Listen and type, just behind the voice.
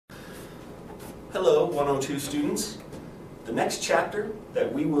Hello, 102 students. The next chapter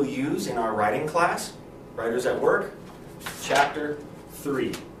that we will use in our writing class, Writers at Work, Chapter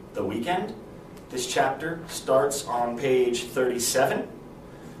 3, The Weekend. This chapter starts on page 37,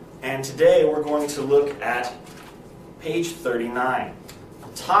 and today we're going to look at page 39.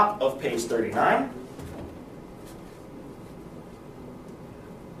 Top of page 39.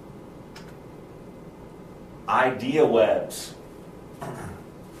 Idea webs.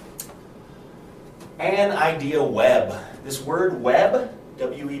 An idea web. This word web,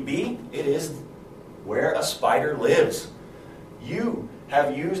 W-E-B, it is where a spider lives. You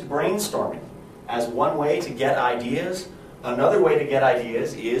have used brainstorming as one way to get ideas. Another way to get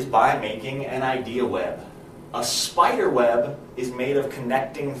ideas is by making an idea web. A spider web is made of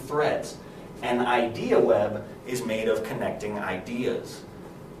connecting threads. An idea web is made of connecting ideas.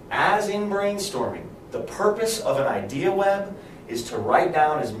 As in brainstorming, the purpose of an idea web is to write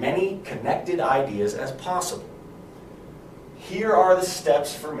down as many connected ideas as possible. Here are the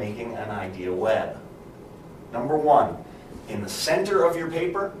steps for making an idea web. Number 1, in the center of your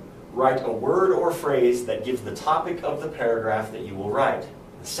paper, write a word or phrase that gives the topic of the paragraph that you will write.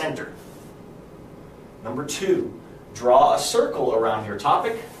 The center. Number 2, draw a circle around your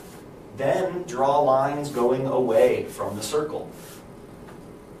topic, then draw lines going away from the circle.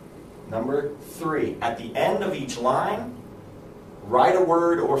 Number 3, at the end of each line, write a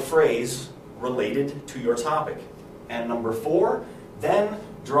word or phrase related to your topic. And number 4, then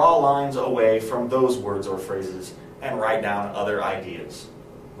draw lines away from those words or phrases and write down other ideas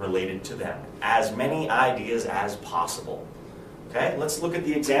related to them. As many ideas as possible. Okay, let's look at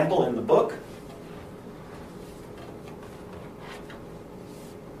the example in the book.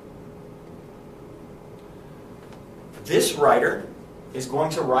 This writer is going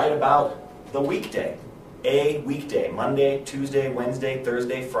to write about the weekday. A weekday. Monday, Tuesday, Wednesday,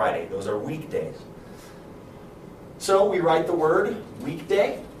 Thursday, Friday. Those are weekdays. So we write the word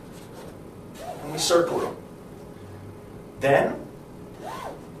weekday and we circle it. Then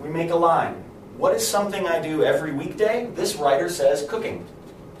we make a line. What is something I do every weekday? This writer says cooking.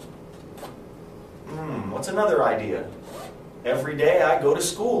 What's another idea? Every day I go to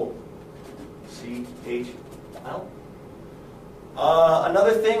school. C-H-L.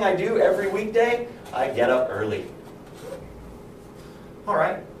 Another thing I do every weekday, I get up early. All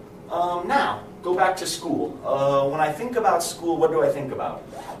right. Now, go back to school. When I think about school, what do I think about?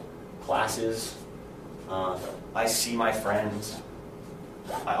 Classes. I see my friends.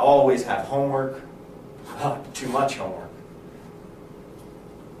 I always have homework. Too much homework.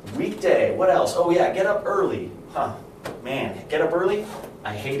 Weekday, what else? Oh yeah, get up early. Man, get up early?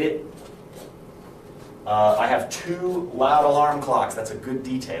 I hate it. I have 2 loud alarm clocks. That's a good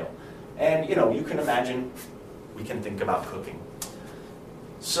detail. And you can imagine we can think about cooking.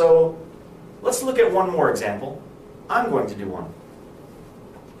 So let's look at one more example. I'm going to do one.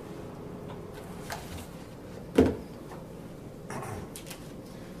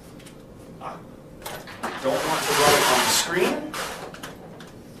 Don't want to write it on the screen.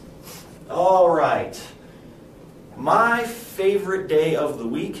 All right. My favorite day of the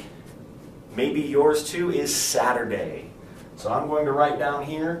week, maybe yours too, is Saturday. So I'm going to write down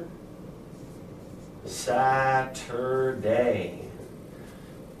here, Saturday.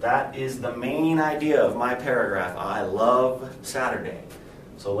 That is the main idea of my paragraph. I love Saturday.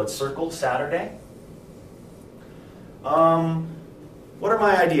 So let's circle Saturday. What are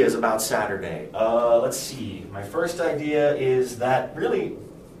my ideas about Saturday? Let's see. My first idea is that really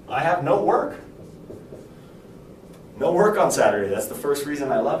I have no work. No work on Saturday. That's the first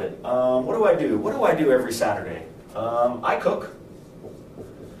reason I love it. What do I do? What do I do every Saturday? I cook.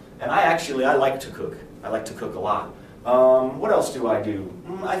 And I like to cook. I like to cook a lot. What else do I do?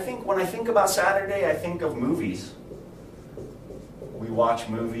 I think when I think about Saturday, I think of movies. We watch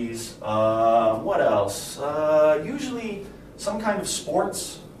movies. What else? Usually some kind of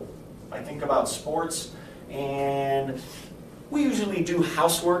sports. I think about sports. And we usually do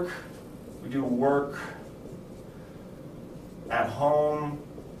housework. We do work at home.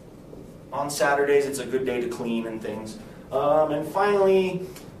 On Saturdays, it's a good day to clean and things. And finally,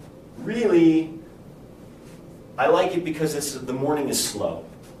 really, I like it because the morning is slow.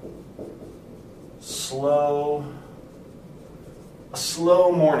 A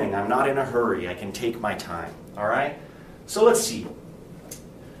slow morning. I'm not in a hurry. I can take my time. All right? So let's see.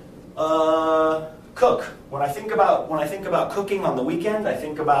 Cook. When I think about cooking on the weekend, I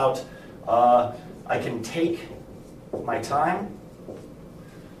think about I can take my time.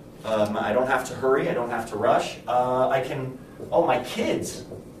 I don't have to hurry. I don't have to rush. My kids.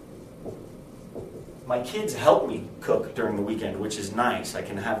 My kids help me cook during the weekend, which is nice. I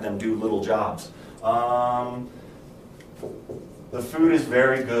can have them do little jobs. The food is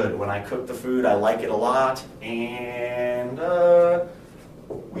very good. When I cook the food, I like it a lot, and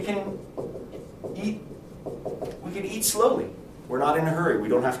we can eat slowly. We're not in a hurry. We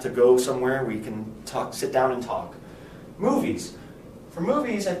don't have to go somewhere. We can sit down and talk. Movies. For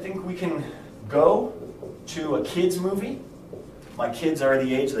movies, I think we can go to a kids movie. My kids are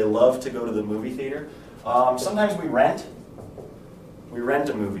the age they love to go to the movie theater. Sometimes we rent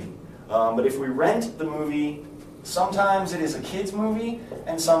a movie. But if we rent the movie, sometimes it is a kids movie,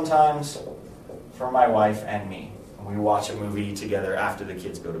 and sometimes for my wife and me. We watch a movie together after the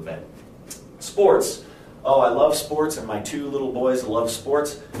kids go to bed. Sports. Oh, I love sports, and my 2 little boys love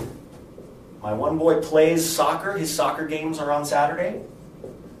sports. My one boy plays soccer. His soccer games are on Saturday,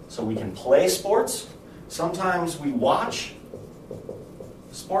 so we can play sports. Sometimes we watch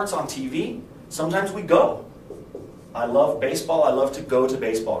sports on TV. Sometimes we go. I love baseball. I love to go to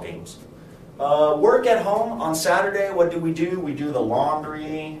baseball games. Work at home on Saturday, what do? We do the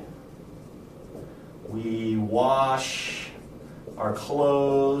laundry. We wash our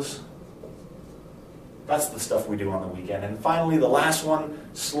clothes. That's the stuff we do on the weekend. And finally, the last one,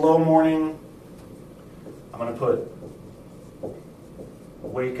 slow morning. I'm going to put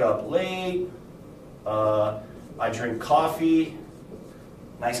wake up late. I drink coffee,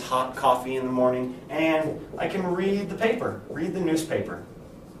 nice hot coffee in the morning, and I can read the paper, read the newspaper.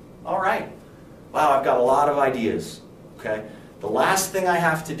 All right. Wow, I've got a lot of ideas. Okay. The last thing I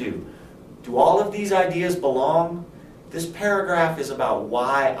have to do all of these ideas belong? This paragraph is about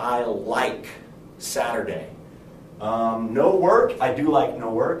why I like Saturday. No work, I do like no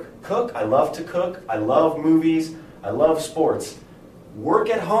work. Cook, I love to cook. I love movies. I love sports. Work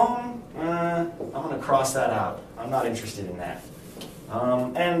at home, I'm going to cross that out. I'm not interested in that.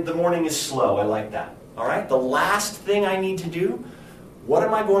 And the morning is slow. I like that. All right, the last thing I need to do, what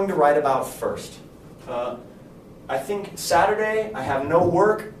am I going to write about first? I think Saturday, I have no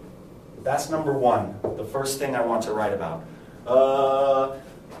work. That's number 1, the first thing I want to write about.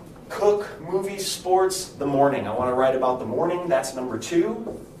 Cook, movies, sports, the morning. I want to write about the morning. That's number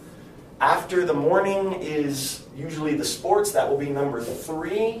 2. After the morning is usually the sports. That will be number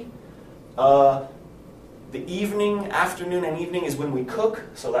 3. The evening, afternoon and evening is when we cook.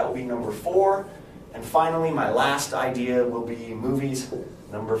 So that will be number 4. And finally, my last idea will be movies,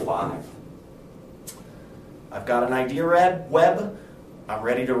 number 5. I've got an idea web. I'm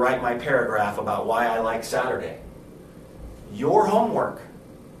ready to write my paragraph about why I like Saturday. Your homework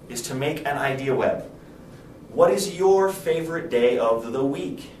is to make an idea web. What is your favorite day of the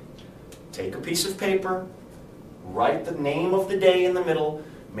week? Take a piece of paper, write the name of the day in the middle,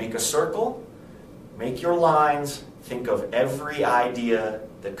 make a circle, make your lines, think of every idea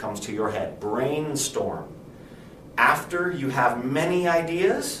that comes to your head. Brainstorm. After you have many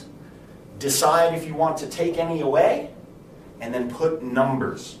ideas, decide if you want to take any away, and then put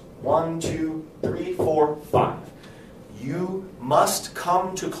numbers. 1, 2, 3, 4, 5. You must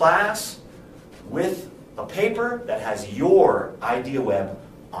come to class with a paper that has your idea web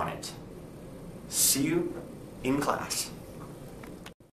on it. See you in class.